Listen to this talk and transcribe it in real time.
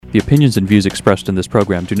The opinions and views expressed in this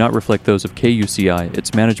program do not reflect those of KUCI,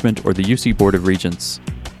 its management, or the UC Board of Regents.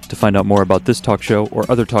 To find out more about this talk show or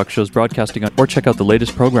other talk shows broadcasting on, or check out the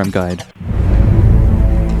latest program guide.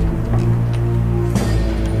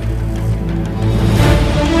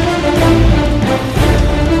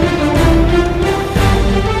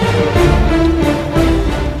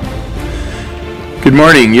 Good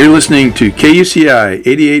morning. You're listening to KUCI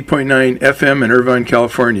 88.9 FM in Irvine,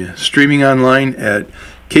 California, streaming online at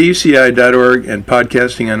kuci.org and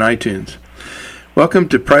podcasting on iTunes. Welcome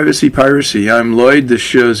to Privacy Piracy. I'm Lloyd, this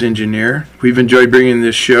show's engineer. We've enjoyed bringing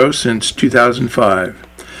this show since 2005.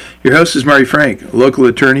 Your host is Mari Frank, a local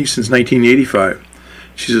attorney since 1985.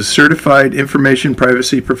 She's a certified information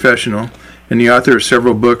privacy professional and the author of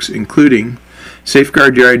several books, including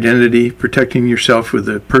Safeguard Your Identity, Protecting Yourself with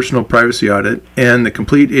a Personal Privacy Audit, and The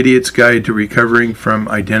Complete Idiot's Guide to Recovering from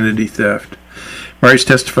Identity Theft. Mari's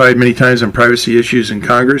testified many times on privacy issues in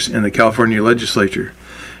Congress and the California legislature.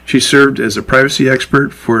 She served as a privacy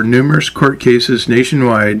expert for numerous court cases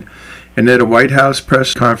nationwide and at a White House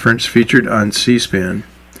press conference featured on C-SPAN.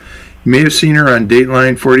 You may have seen her on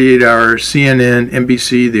Dateline, 48 Hours, CNN,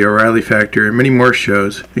 NBC, The O'Reilly Factor, and many more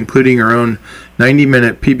shows, including her own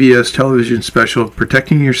 90-minute PBS television special,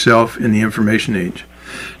 Protecting Yourself in the Information Age.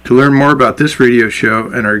 To learn more about this radio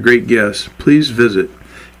show and our great guests, please visit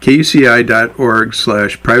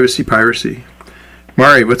kuci.org/privacypiracy.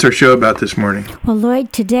 Mari, what's our show about this morning? Well,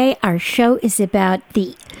 Lloyd, today our show is about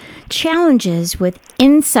the challenges with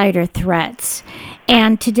insider threats.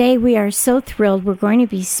 And today we are so thrilled. We're going to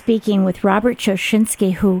be speaking with Robert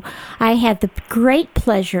Shoshinsky, who I had the great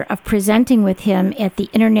pleasure of presenting with him at the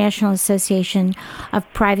International Association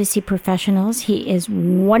of Privacy Professionals. He is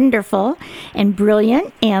wonderful and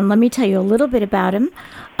brilliant. And let me tell you a little bit about him.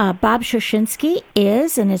 Bob Shoshinsky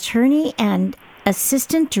is an attorney and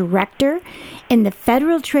Assistant Director in the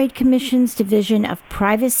Federal Trade Commission's Division of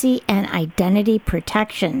Privacy and Identity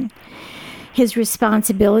Protection. His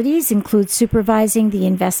responsibilities include supervising the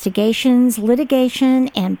investigations, litigation,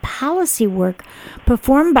 and policy work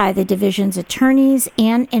performed by the division's attorneys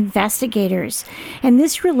and investigators. And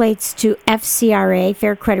this relates to FCRA,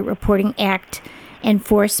 Fair Credit Reporting Act,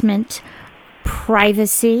 enforcement,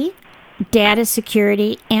 privacy, data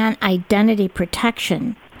security, and identity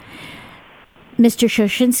protection. Mr.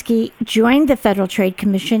 Shoshinsky joined the Federal Trade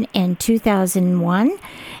Commission in 2001,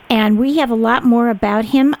 and we have a lot more about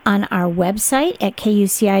him on our website at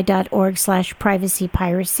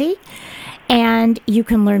kuci.org/privacypiracy, and you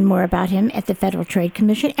can learn more about him at the Federal Trade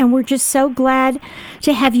Commission, and we're just so glad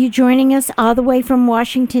to have you joining us all the way from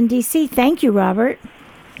Washington, D.C. Thank you, Robert.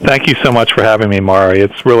 Thank you so much for having me, Mari.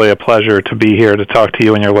 It's really a pleasure to be here to talk to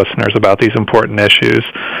you and your listeners about these important issues.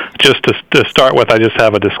 Just to start with, I just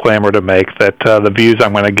have a disclaimer to make that the views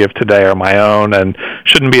I'm going to give today are my own and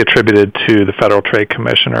shouldn't be attributed to the Federal Trade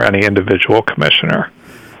Commission or any individual commissioner.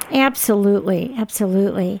 Absolutely,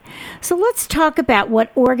 absolutely. So let's talk about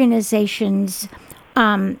what organizations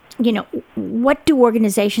what do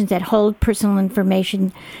organizations that hold personal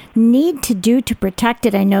information need to do to protect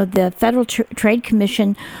it? I know the Federal Trade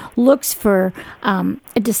Commission looks for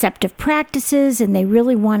deceptive practices, and they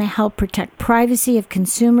really want to help protect privacy of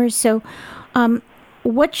consumers. So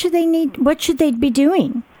what should they need? What should they be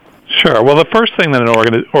doing? Sure. Well, the first thing that an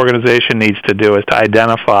organization needs to do is to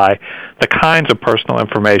identify the kinds of personal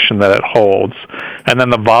information that it holds, and then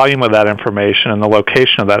the volume of that information and the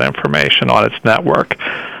location of that information on its network.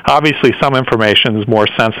 Obviously, some information is more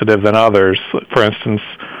sensitive than others. For instance,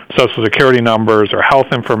 Social Security numbers or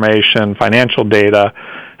health information, financial data,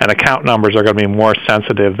 and account numbers are going to be more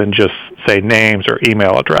sensitive than just, say, names or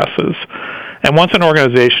email addresses. And once an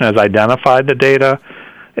organization has identified the data,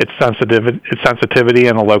 its sensitivity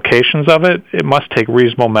and the locations of it, it must take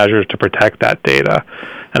reasonable measures to protect that data.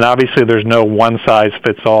 And obviously there's no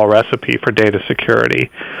one-size-fits-all recipe for data security.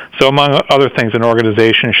 So among other things, an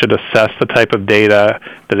organization should assess the type of data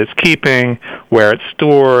that it's keeping, where it's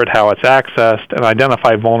stored, how it's accessed, and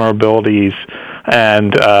identify vulnerabilities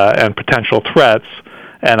and potential threats,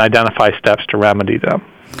 and identify steps to remedy them.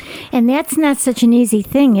 And that's not such an easy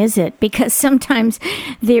thing, is it? Because sometimes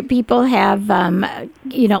people have,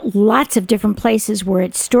 lots of different places where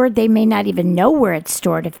it's stored. They may not even know where it's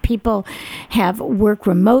stored. If people have work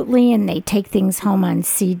remotely and they take things home on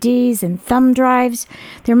CDs and thumb drives,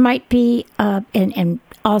 there might be, and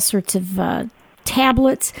all sorts of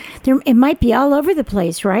tablets. It might be all over the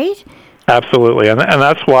place, right? Absolutely, and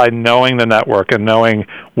that's why knowing the network and knowing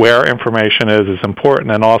where information is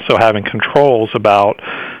important, and also having controls about,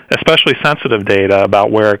 especially sensitive data,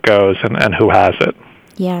 about where it goes and who has it.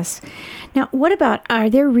 Yes. Now, what about, are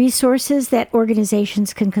there resources that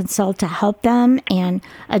organizations can consult to help them and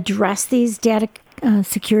address these data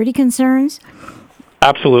security concerns?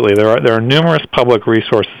 Absolutely. There are numerous public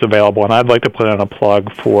resources available, and I'd like to put in a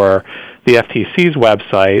plug for the FTC's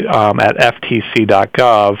website at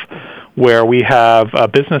ftc.gov, where we have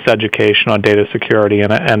business education on data security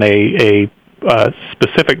and a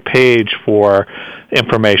specific page for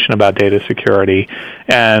information about data security,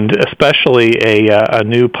 and especially a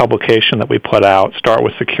new publication that we put out, Start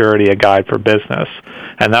with Security, A Guide for Business.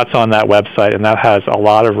 And that's on that website, and that has a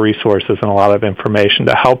lot of resources and a lot of information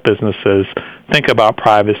to help businesses think about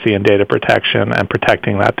privacy and data protection and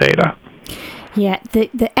protecting that data. Yeah, the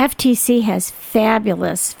FTC has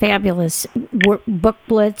fabulous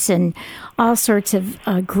booklets and all sorts of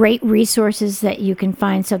great resources that you can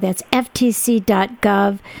find. So that's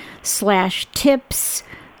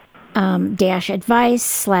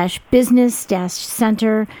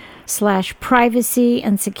ftc.gov/tips-advice/business-center/privacy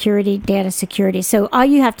and security, data security. So all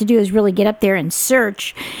you have to do is really get up there and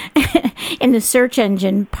search in the search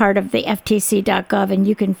engine part of the ftc.gov, and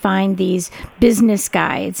you can find these business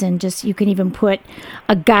guides, and just you can even put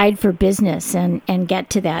a guide for business and get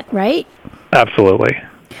to that, right? Absolutely.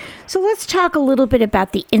 So let's talk a little bit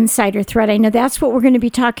about the insider threat. I know that's what we're going to be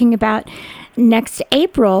talking about next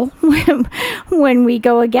April when we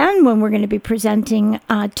go again, when we're going to be presenting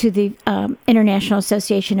to the International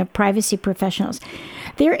Association of Privacy Professionals.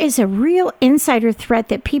 There is a real insider threat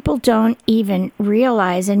that people don't even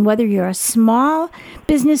realize, and whether you're a small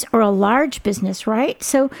business or a large business, right?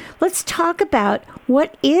 So let's talk about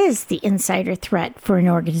what is the insider threat for an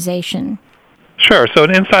organization. Sure. So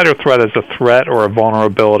an insider threat is a threat or a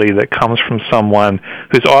vulnerability that comes from someone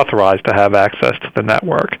who's authorized to have access to the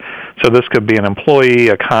network. So this could be an employee,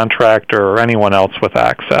 a contractor, or anyone else with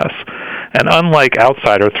access. And unlike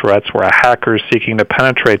outsider threats where a hacker is seeking to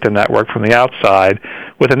penetrate the network from the outside,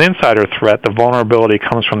 with an insider threat, the vulnerability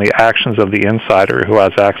comes from the actions of the insider who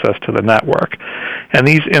has access to the network. And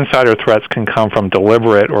these insider threats can come from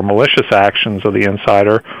deliberate or malicious actions of the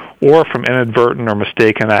insider, or from inadvertent or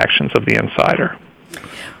mistaken actions of the insider.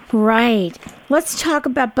 Right. Let's talk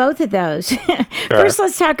about both of those. Sure. First,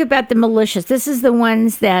 let's talk about the malicious. This is the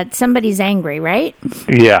ones that somebody's angry, right?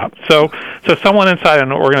 Yeah. So someone inside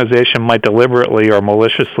an organization might deliberately or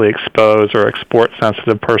maliciously expose or export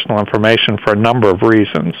sensitive personal information for a number of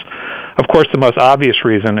reasons. Of course, the most obvious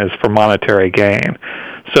reason is for monetary gain.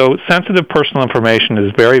 So sensitive personal information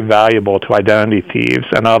is very valuable to identity thieves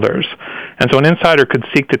and others. And so an insider could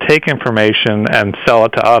seek to take information and sell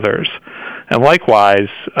it to others. And likewise,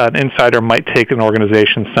 an insider might take an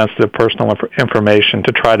organization's sensitive personal information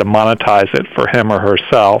to try to monetize it for him or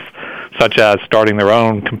herself, such as starting their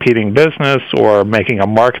own competing business or making a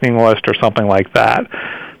marketing list or something like that.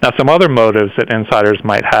 Now, some other motives that insiders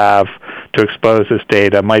might have to expose this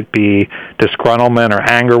data might be disgruntlement or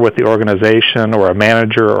anger with the organization or a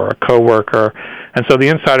manager or a coworker. And so the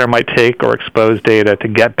insider might take or expose data to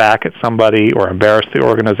get back at somebody or embarrass the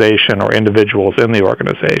organization or individuals in the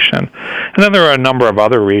organization. And then there are a number of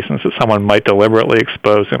other reasons that someone might deliberately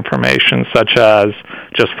expose information, such as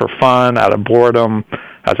just for fun, out of boredom,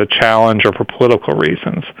 as a challenge, or for political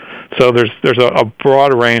reasons. So there's a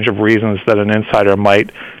broad range of reasons that an insider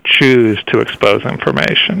might choose to expose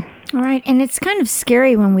information. All right, and it's kind of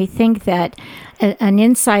scary when we think that an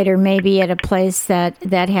insider may be at a place that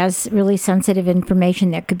has really sensitive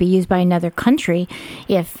information that could be used by another country.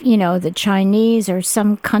 If, the Chinese or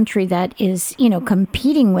some country that is,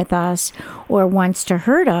 competing with us or wants to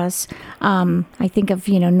hurt us, I think of,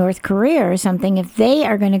 North Korea or something, if they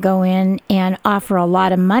are going to go in and offer a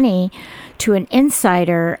lot of money to an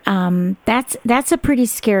insider, that's a pretty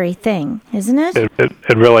scary thing, isn't it?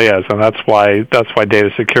 It really is, and that's why data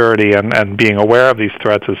security and being aware of these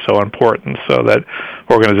threats is so important, so that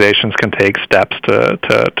organizations can take steps to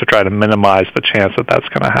try to minimize the chance that that's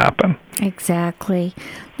going to happen. Exactly.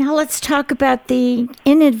 Now let's talk about the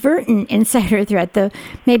inadvertent insider threat,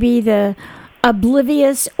 maybe the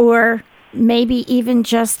oblivious or maybe even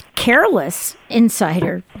just careless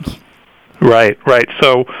insider. Right.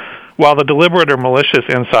 So while the deliberate or malicious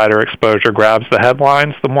insider exposure grabs the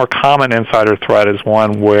headlines, the more common insider threat is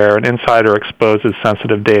one where an insider exposes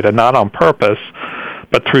sensitive data not on purpose,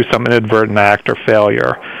 but through some inadvertent act or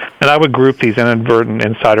failure. And I would group these inadvertent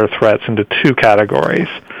insider threats into two categories.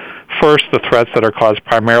 First, the threats that are caused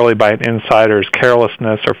primarily by an insider's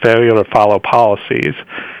carelessness or failure to follow policies.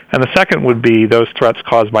 And the second would be those threats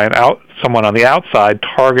caused by someone on the outside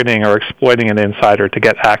targeting or exploiting an insider to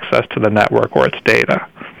get access to the network or its data.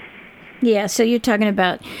 Yeah, so you're talking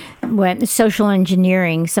about what social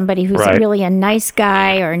engineering, somebody who's Right. really a nice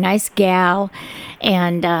guy or a nice gal,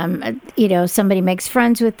 and somebody makes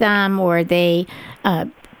friends with them, or they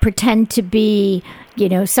pretend to be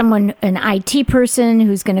someone, an IT person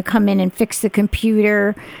who's going to come in and fix the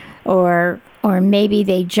computer, or maybe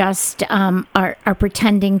they just are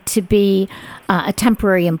pretending to be a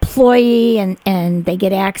temporary employee and they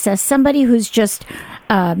get access. Somebody who's just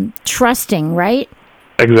trusting, right?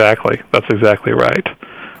 Exactly. That's exactly right.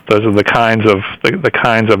 Those are the kinds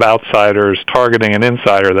of outsiders targeting an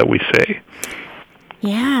insider that we see.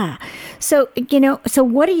 Yeah. So so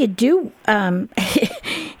what do you do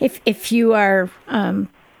if you are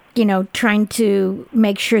trying to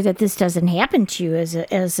make sure that this doesn't happen to you as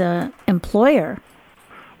a employer?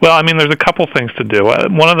 Well, I mean, there's a couple things to do.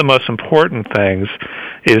 One of the most important things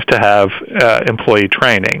is to have employee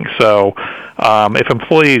training. So if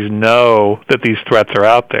employees know that these threats are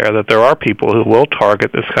out there, that there are people who will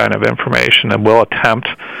target this kind of information and will attempt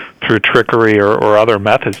through trickery or other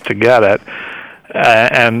methods to get it,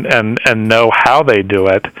 and know how they do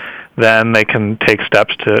it, then they can take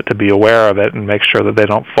steps to be aware of it and make sure that they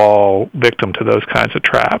don't fall victim to those kinds of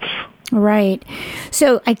traps. Right.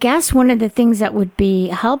 So I guess one of the things that would be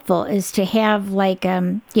helpful is to have like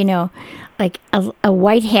a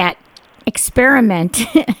white hat experiment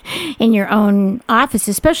in your own office,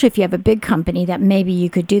 especially if you have a big company, that maybe you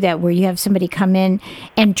could do that, where you have somebody come in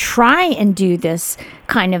and try and do this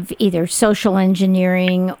kind of either social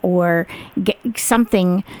engineering or get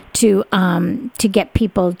something to get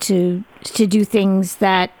people to do things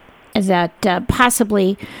that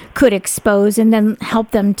possibly could expose, and then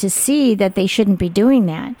help them to see that they shouldn't be doing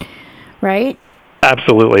that, right?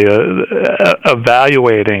 Absolutely.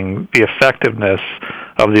 Evaluating the effectiveness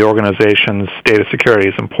of the organization's data security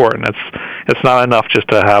is important. It's not enough just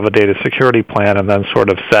to have a data security plan and then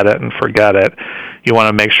sort of set it and forget it. You want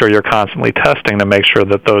to make sure you're constantly testing to make sure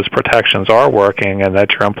that those protections are working and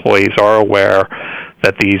that your employees are aware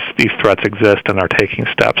that these threats exist and are taking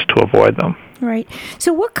steps to avoid them. Right.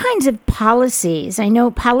 So what kinds of policies? I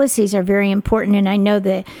know policies are very important, and I know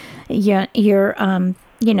that the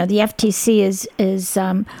FTC is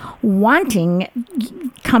wanting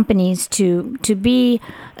companies to be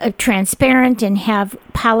transparent and have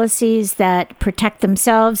policies that protect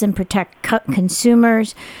themselves and protect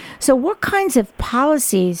consumers. So what kinds of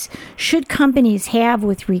policies should companies have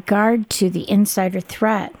with regard to the insider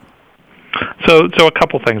threat? So a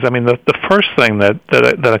couple things. I mean, the first thing that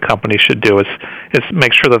a company should do is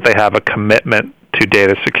make sure that they have a commitment to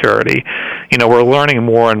data security. We're learning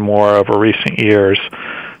more and more over recent years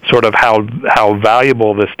sort of how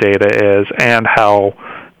valuable this data is and how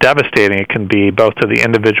devastating it can be both to the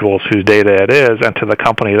individuals whose data it is and to the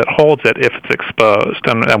company that holds it if it's exposed.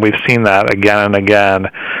 And we've seen that again and again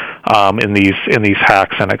in these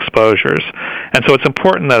hacks and exposures. And so it's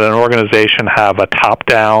important that an organization have a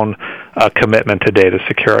top-down commitment to data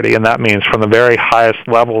security, and that means from the very highest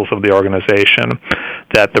levels of the organization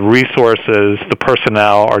that the resources, the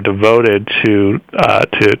personnel are devoted to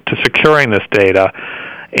securing this data,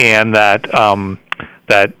 and that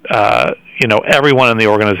everyone in the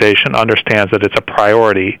organization understands that it's a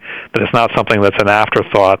priority, that it's not something that's an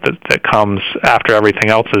afterthought that comes after everything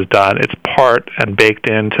else is done. It's part and baked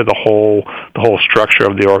into the whole structure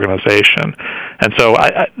of the organization. And so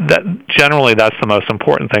generally that's the most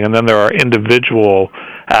important thing. And then there are individual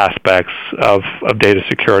aspects of data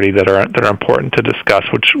security that are important to discuss,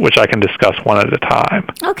 which I can discuss one at a time.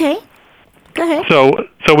 Okay. Go ahead. So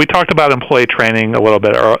we talked about employee training a little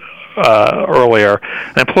bit earlier.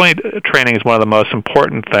 And employee training is one of the most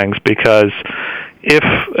important things, because if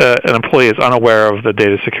an employee is unaware of the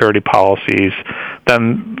data security policies,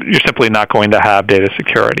 then you're simply not going to have data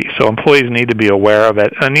security. So employees need to be aware of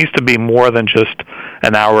it, and it needs to be more than just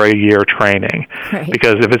an hour a year training. Right.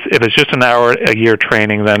 Because if it's just an hour a year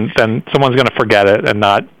training, then someone's going to forget it and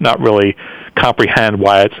not really comprehend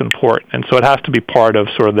why it's important. And so it has to be part of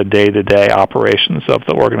sort of the day-to-day operations of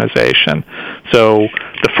the organization. So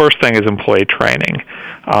the first thing is employee training.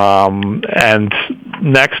 And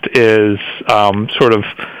next is sort of,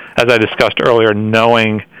 as I discussed earlier,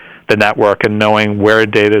 knowing the network and knowing where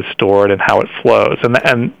data is stored and how it flows.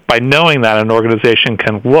 And by knowing that, an organization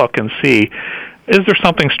can look and see, is there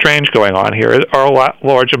something strange going on here? Are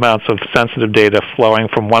large amounts of sensitive data flowing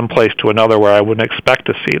from one place to another where I wouldn't expect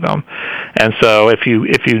to see them? And so if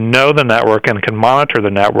you know the network and can monitor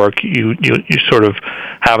the network, you sort of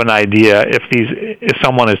have an idea if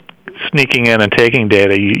someone is sneaking in and taking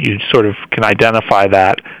data, you sort of can identify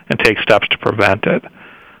that and take steps to prevent it.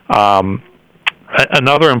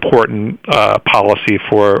 Another important policy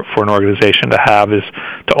for an organization to have is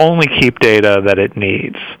to only keep data that it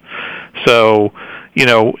needs. So,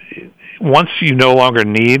 once you no longer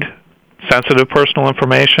need sensitive personal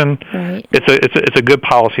information, right, it's a good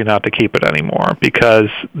policy not to keep it anymore, because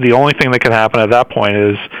the only thing that can happen at that point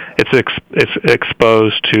is it's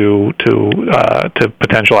exposed to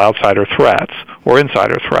potential outsider threats or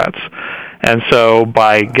insider threats. And so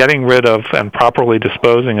by getting rid of and properly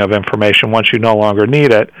disposing of information once you no longer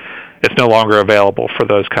need it, it's no longer available for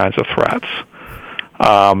those kinds of threats.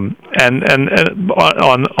 And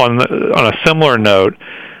on a similar note,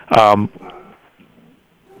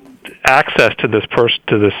 access to this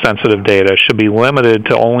sensitive data should be limited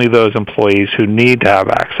to only those employees who need to have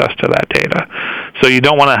access to that data. So you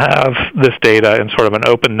don't want to have this data in sort of an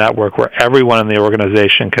open network where everyone in the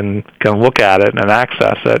organization can look at it and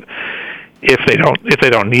access it if they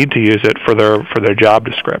don't need to use it for their job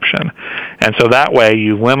description. And so that way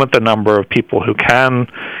you limit the number of people who can,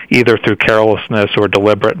 either through carelessness or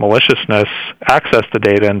deliberate maliciousness, access the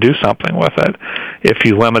data and do something with it, if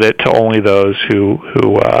you limit it to only those who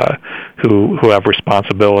have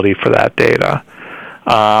responsibility for that data.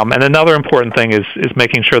 And another important thing is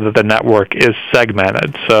making sure that the network is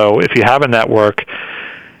segmented. So if you have a network,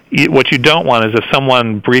 what you don't want is if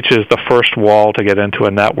someone breaches the first wall to get into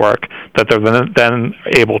a network, that they're then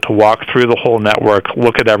able to walk through the whole network,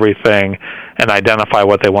 look at everything, and identify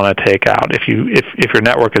what they want to take out. If your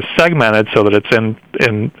network is segmented so that it's in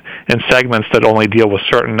segments that only deal with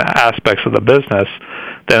certain aspects of the business,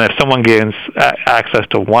 then if someone gains access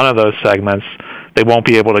to one of those segments, they won't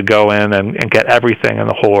be able to go in and get everything in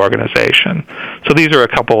the whole organization. So these are a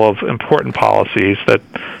couple of important policies that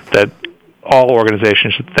all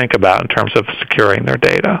organizations should think about in terms of securing their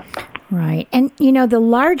data. Right. And, the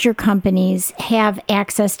larger companies have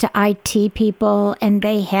access to IT people, and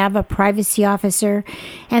they have a privacy officer,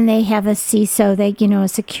 and they have a CISO, a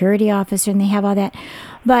security officer, and they have all that.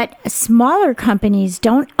 But smaller companies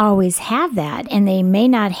don't always have that, and they may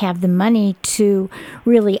not have the money to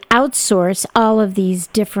really outsource all of these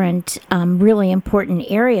different really important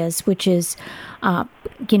areas, which is,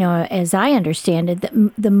 as I understand it,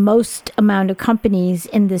 the most amount of companies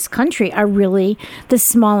in this country are really the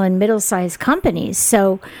small and middle-sized companies.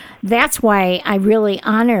 So that's why I really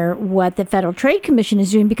honor what the Federal Trade Commission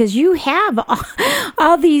is doing, because you have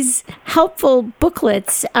all these helpful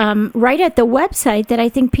booklets right at the website that I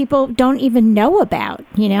think people don't even know about,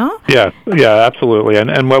 Yeah, absolutely.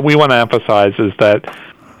 And what we want to emphasize is that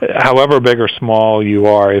however big or small you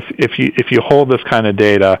are, if you hold this kind of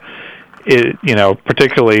data,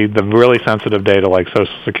 particularly the really sensitive data like Social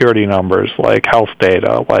Security numbers, like health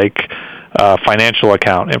data, like financial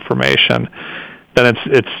account information, then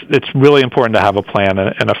it's really important to have a plan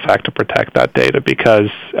in effect to protect that data, because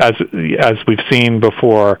as we've seen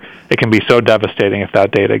before, it can be so devastating if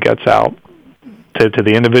that data gets out to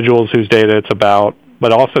the individuals whose data it's about,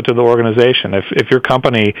 but also to the organization. If your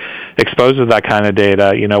company exposes that kind of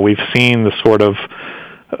data, we've seen the sort of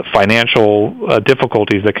financial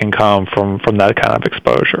difficulties that can come from that kind of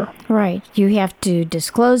exposure. Right. You have to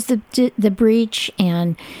disclose the breach,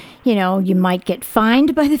 and you might get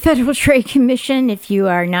fined by the Federal Trade Commission if you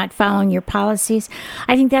are not following your policies.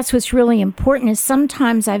 I think that's what's really important, is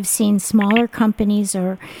sometimes I've seen smaller companies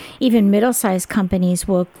or even middle-sized companies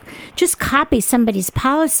will just copy somebody's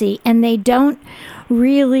policy, and they don't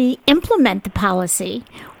really implement the policy,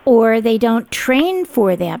 or they don't train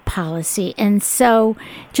for that policy. And so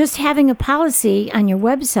just having a policy on your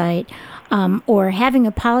website or having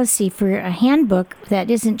a policy for a handbook that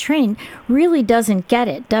isn't trained really doesn't get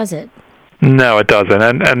it, does it? No, it doesn't.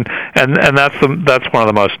 And that's one of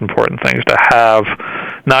the most important things, to have,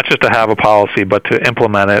 not just to have a policy, but to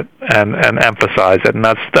implement it and emphasize it. And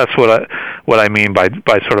that's what I mean by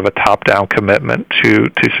sort of a top-down commitment to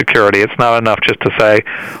security. It's not enough just to say,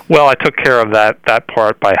 well, I took care of that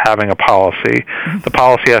part by having a policy. The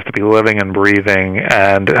policy has to be living and breathing,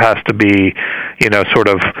 and it has to be, sort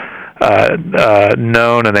of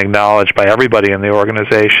known and acknowledged by everybody in the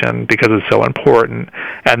organization, because it's so important.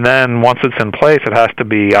 And then once it's in place, it has to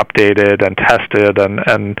be updated and tested, and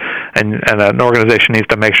an organization needs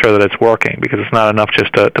to make sure that it's working, because it's not enough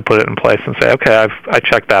just to put it in place and say, okay, I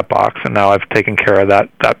checked that box and now I've taken care of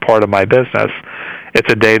that part of my business.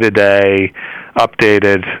 It's a day-to-day,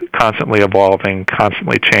 updated, constantly evolving,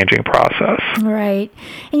 constantly changing process. Right.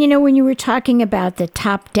 And when you were talking about the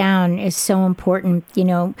top-down is so important,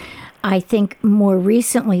 I think more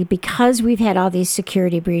recently, because we've had all these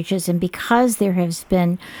security breaches and because there has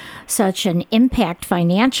been such an impact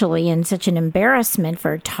financially and such an embarrassment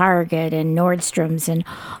for Target and Nordstrom's and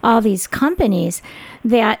all these companies,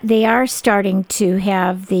 that they are starting to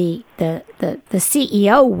have the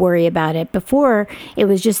CEO worry about it. Before, it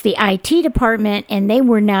was just the IT department, and they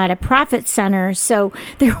were not a profit center, so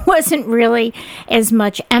there wasn't really as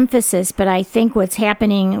much emphasis. But I think what's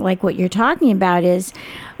happening, like what you're talking about, is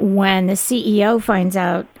when the CEO finds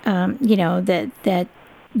out, that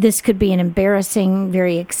this could be an embarrassing,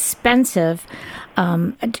 very expensive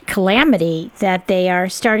calamity, that they are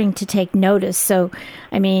starting to take notice. So,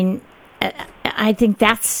 I mean, I think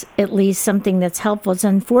that's at least something that's helpful. It's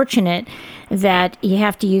unfortunate that you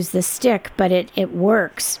have to use the stick, but it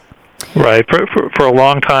works. Right. For a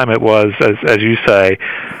long time it was, as you say,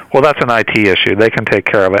 well, that's an IT issue. They can take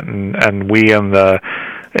care of it, and we in the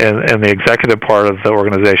executive part of the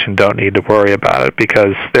organization don't need to worry about it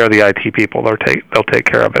because they're the IT people. They'll take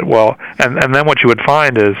care of it. Well, and then what you would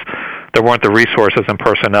find is there weren't the resources and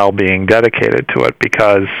personnel being dedicated to it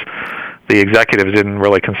because the executives didn't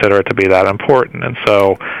really consider it to be that important. And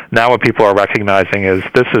so now what people are recognizing is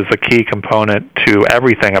this is a key component to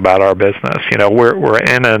everything about our business. You know, we're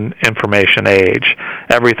in an information age.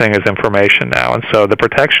 Everything is information now. And so the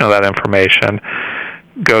protection of that information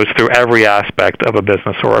goes through every aspect of a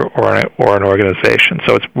business or an organization.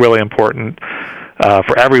 So it's really important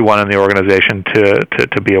for everyone in the organization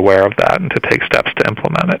to be aware of that and to take steps to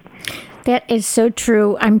implement it. That is so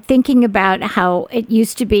true. I'm thinking about how it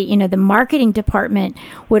used to be, the marketing department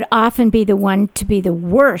would often be the one to be the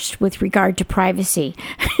worst with regard to privacy.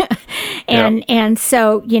 And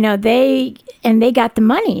so, they got the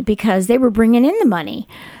money because they were bringing in the money.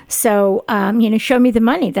 So, show me the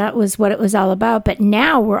money. That was what it was all about. But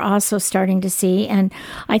now we're also starting to see, and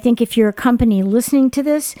I think if you're a company listening to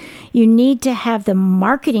this, you need to have the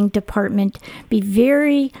marketing department be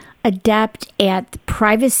very adept at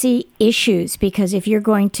privacy issues, because if you're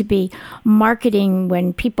going to be marketing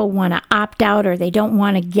when people want to opt out or they don't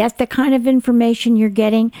want to get the kind of information you're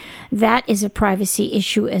getting, that is a privacy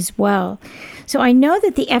issue as well. So I know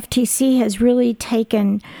that the FTC has really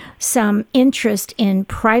taken some interest in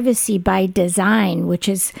privacy by design, which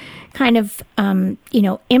is kind of,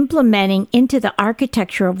 implementing into the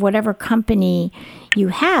architecture of whatever company you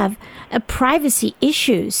have privacy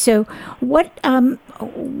issues. So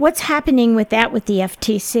what's happening with that with the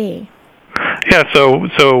FTC? Yeah,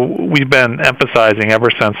 so we've been emphasizing ever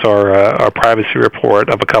since our privacy report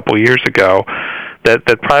of a couple years ago that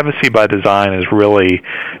privacy by design is really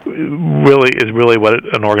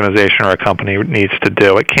what an organization or a company needs to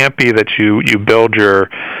do. It can't be that you build your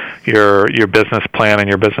business plan and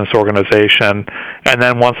your business organization, and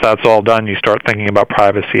then once that's all done, you start thinking about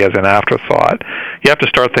privacy as an afterthought. You have to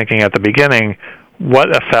start thinking at the beginning,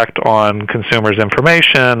 what effect on consumers'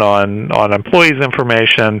 information, on employees'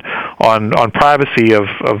 information, on privacy of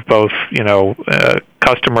both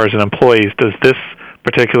customers and employees does this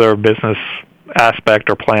particular business aspect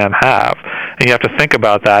or plan have? And you have to think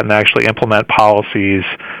about that and actually implement policies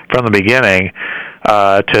from the beginning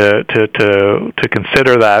to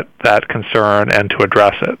consider that concern and to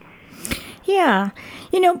address it. Yeah.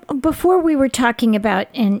 Before we were talking about,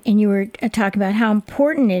 and you were talking about how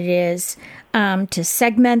important it is to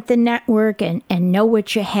segment the network and know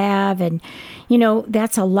what you have. And,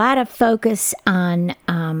 that's a lot of focus on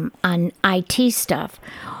IT stuff.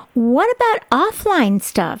 What about offline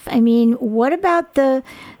stuff? I mean, what about the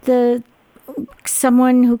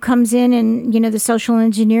someone who comes in and, the social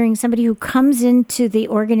engineering, somebody who comes into the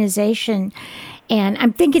organization? And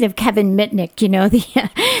I'm thinking of Kevin Mitnick,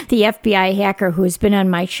 the FBI hacker who has been on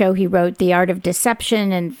my show. He wrote The Art of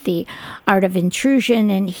Deception and The Art of Intrusion,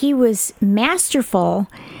 and he was masterful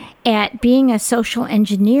at being a social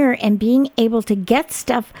engineer and being able to get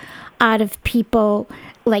stuff out of people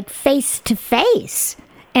like face to face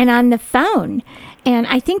and on the phone. And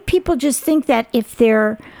I think people just think that if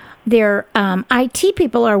their IT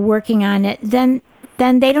people are working on it, then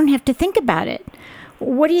they don't have to think about it.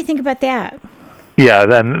 What do you think about that? Yeah,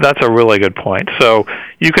 then that's a really good point. So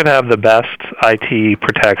you could have the best IT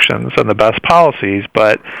protections and the best policies,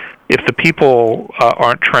 but if the people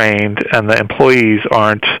aren't trained and the employees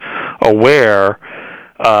aren't aware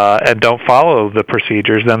and don't follow the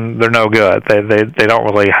procedures, then they're no good. They don't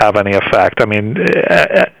really have any effect. I mean,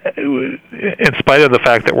 in spite of the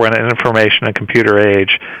fact that we're in an information and computer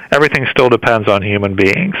age, everything still depends on human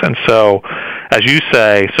beings. And so, as you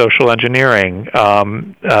say, social engineering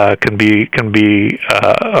can be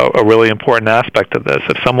a really important aspect of this.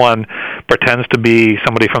 If someone pretends to be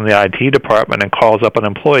somebody from the IT department and calls up an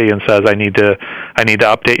employee and says, I need to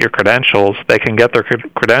update your credentials, they can get their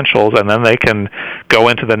credentials, and then they can go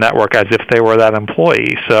into the network as if they were that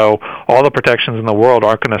employee. So all the protections in the world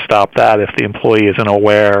aren't going to stop that if the employee isn't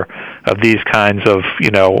aware of these kinds of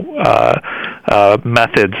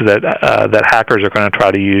methods that hackers are going to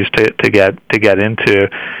try to use to get into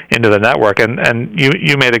the network. And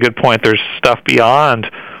you made a good point. There's stuff beyond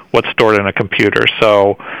what's stored in a computer.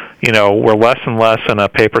 So, we're less and less in a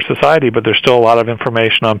paper society, but there's still a lot of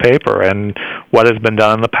information on paper. And what has been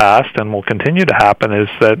done in the past and will continue to happen is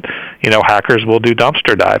that, hackers will do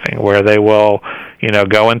dumpster diving, where they will,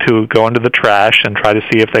 go into the trash and try to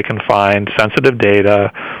see if they can find sensitive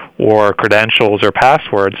data or credentials or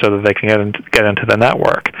passwords so that they can get into the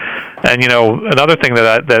network. And another thing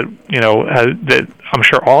that I'm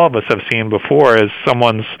sure all of us have seen before is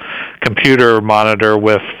someone's computer monitor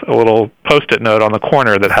with a little Post-it note on the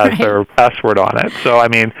corner that has their password on it. So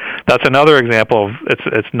that's another example of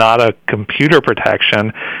it's not a computer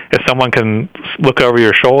protection. If someone can look over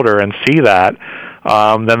your shoulder and see that,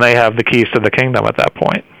 then they have the keys to the kingdom at that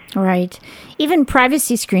point. Right. Even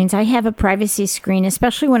privacy screens. I have a privacy screen,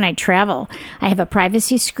 especially when I travel. I have a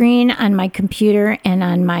privacy screen on my computer and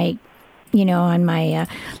on my, on my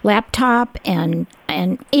laptop and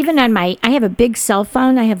even on I have a big cell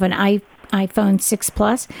phone. I have an iPhone 6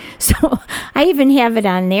 Plus. So I even have it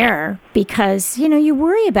on there because, you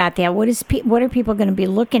worry about that. What are people going to be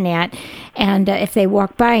looking at? And if they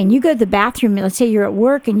walk by and you go to the bathroom, let's say you're at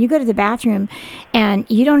work and you go to the bathroom and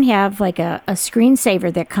you don't have like a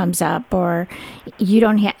screensaver that comes up, or you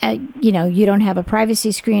don't have, you don't have a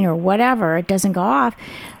privacy screen or whatever, it doesn't go off,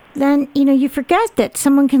 then, you forget that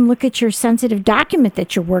someone can look at your sensitive document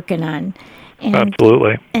that you're working on.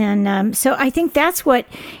 Absolutely. And so I think that's what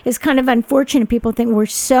is kind of unfortunate. People think we're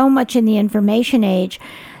so much in the information age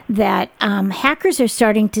that hackers are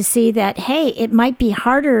starting to see that, hey, it might be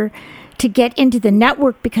harder to get into the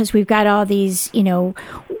network because we've got all these,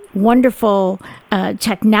 wonderful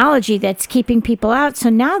technology that's keeping people out. So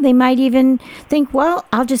now they might even think, well,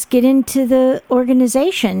 I'll just get into the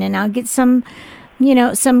organization and I'll get some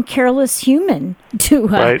careless human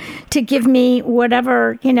to give me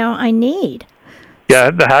whatever, I need. Yeah,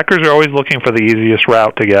 the hackers are always looking for the easiest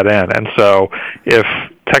route to get in. And so if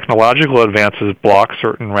technological advances block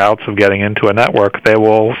certain routes of getting into a network, they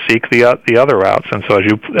will seek the other routes. And so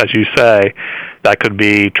as you say, that could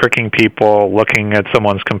be tricking people, looking at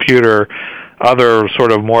someone's computer, other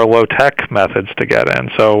sort of more low-tech methods to get in.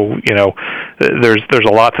 So, there's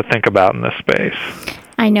a lot to think about in this space.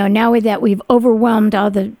 I know. Now that we've overwhelmed all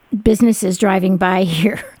the businesses driving by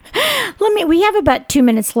here, we have about 2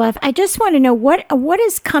 minutes left. I just want to know what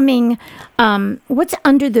is coming, what's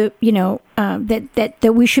under the,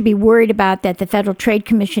 that we should be worried about that the Federal Trade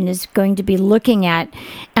Commission is going to be looking at,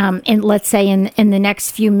 let's say in the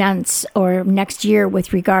next few months or next year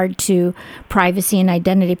with regard to privacy and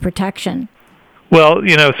identity protection. Well,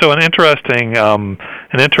 so an interesting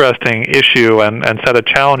issue and set of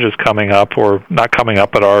challenges coming up, or not coming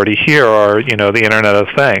up but already here, are the Internet of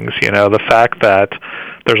Things. The fact that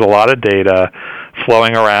there's a lot of data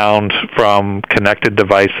flowing around from connected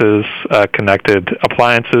devices, connected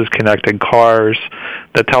appliances, connected cars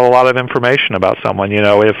that tell a lot of information about someone.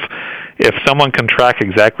 If someone can track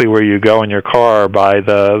exactly where you go in your car by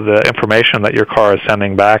the information that your car is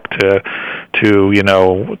sending back to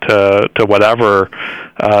whatever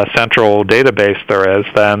central database there is,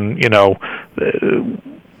 then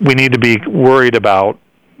we need to be worried about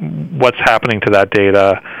what's happening to that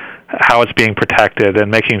data, how it's being protected, and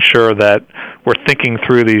making sure that we're thinking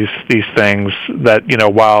through these things that,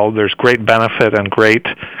 while there's great benefit and great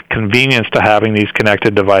convenience to having these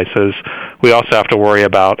connected devices, we also have to worry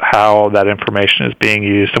about how that information is being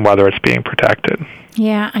used and whether it's being protected.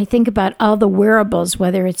 Yeah, I think about all the wearables,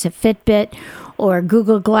 whether it's a Fitbit or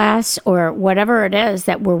Google Glass or whatever it is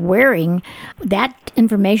that we're wearing, that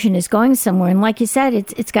information is going somewhere. And like you said,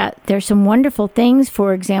 there's some wonderful things.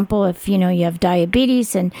 For example, if you have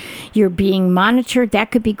diabetes and you're being monitored, that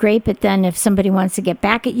could be great. But then if somebody wants to get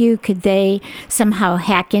back at you, could they somehow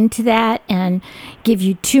hack into that and give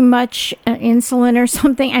you too much insulin or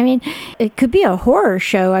something? I mean, it could be a horror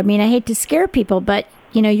show. I mean, I hate to scare people, but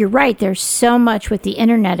you're right. There's so much with the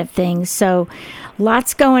Internet of Things. So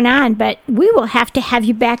lots going on, but we will have to have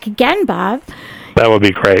you back again, Bob. That would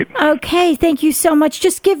be great. Okay. Thank you so much.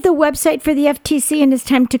 Just give the website for the FTC and it's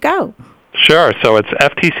time to go. Sure. So it's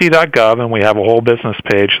ftc.gov, and we have a whole business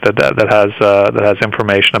page that has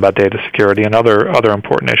information about data security and other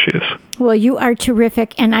important issues. Well, you are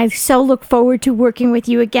terrific, and I so look forward to working with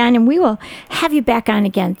you again, and we will have you back on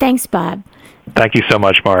again. Thanks, Bob. Thank you so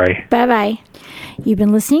much, Mari. Bye-bye. You've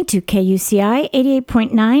been listening to KUCI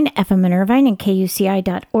 88.9 FM in Irvine and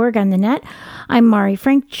KUCI.org on the net. I'm Mari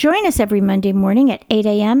Frank. Join us every Monday morning at 8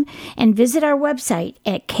 a.m. and visit our website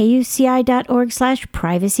at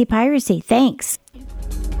KUCI.org/privacypiracy. Thanks.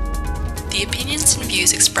 The opinions and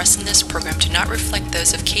views expressed in this program do not reflect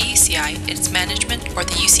those of KUCI, its management, or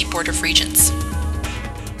the UC Board of Regents.